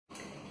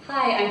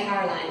Hi, I'm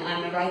Caroline.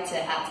 I'm a writer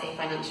at a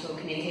financial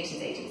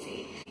communications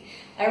agency.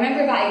 I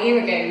remember about a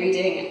year ago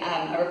reading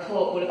a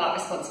report all about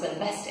responsible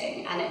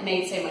investing, and it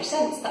made so much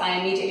sense that I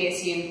immediately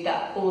assumed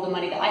that all the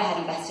money that I had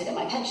invested in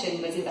my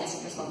pension was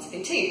invested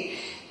responsibly too.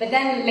 But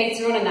then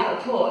later on in that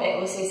report, it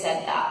also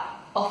said that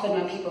often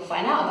when people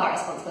find out about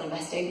responsible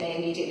investing, they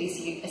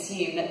immediately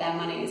assume that their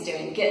money is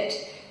doing good,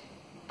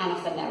 and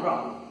often they're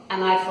wrong.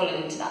 And I'd fallen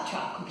into that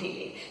trap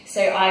completely. So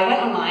I went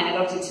online, I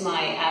logged into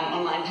my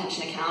online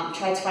pension account,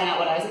 tried to find out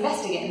what I was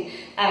investing in.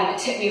 It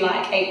took me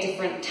like 8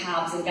 different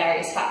tabs and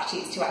various fact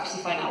sheets to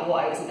actually find out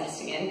what I was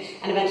investing in,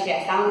 and eventually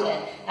I found it,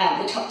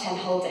 the top 10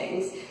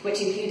 holdings, which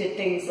included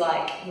things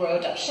like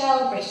Royal Dutch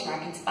Shell, British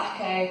American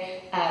Tobacco,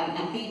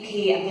 and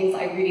BP, and things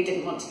that I really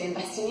didn't want to be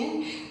investing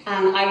in.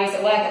 And I was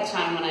at work at the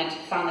time when I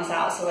found this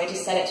out, so I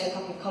just said it to a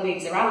couple of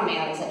colleagues around me.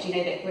 I was like, do you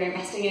know that we're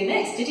investing in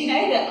this? Did you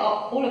know that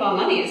all of our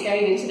money is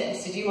going into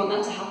this? Did you want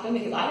that to happen?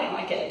 Because I don't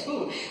like it at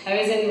all. I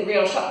was in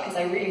real shock because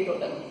I really thought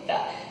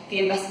that the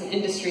investment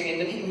industry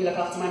and the people who look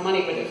after my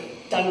money would have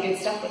done good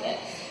stuff with it.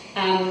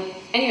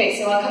 Anyway,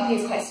 so our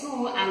company is quite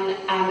small, and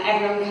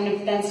everyone kind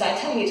of then started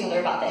telling each other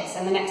about this,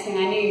 and the next thing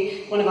I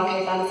knew, one of our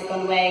co-founders had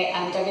gone away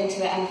and dug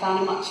into it and found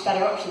a much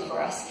better option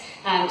for us.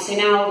 So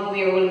now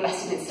we are all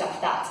investing in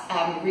stuff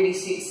that really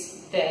suits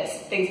the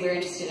things we're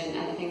interested in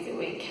and the things that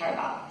we care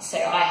about. So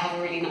I have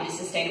a really nice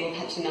sustainable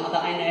pension now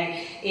that I know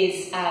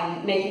is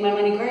making my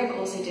money grow, but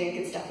also doing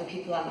good stuff for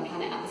people and the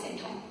planet at the same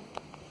time.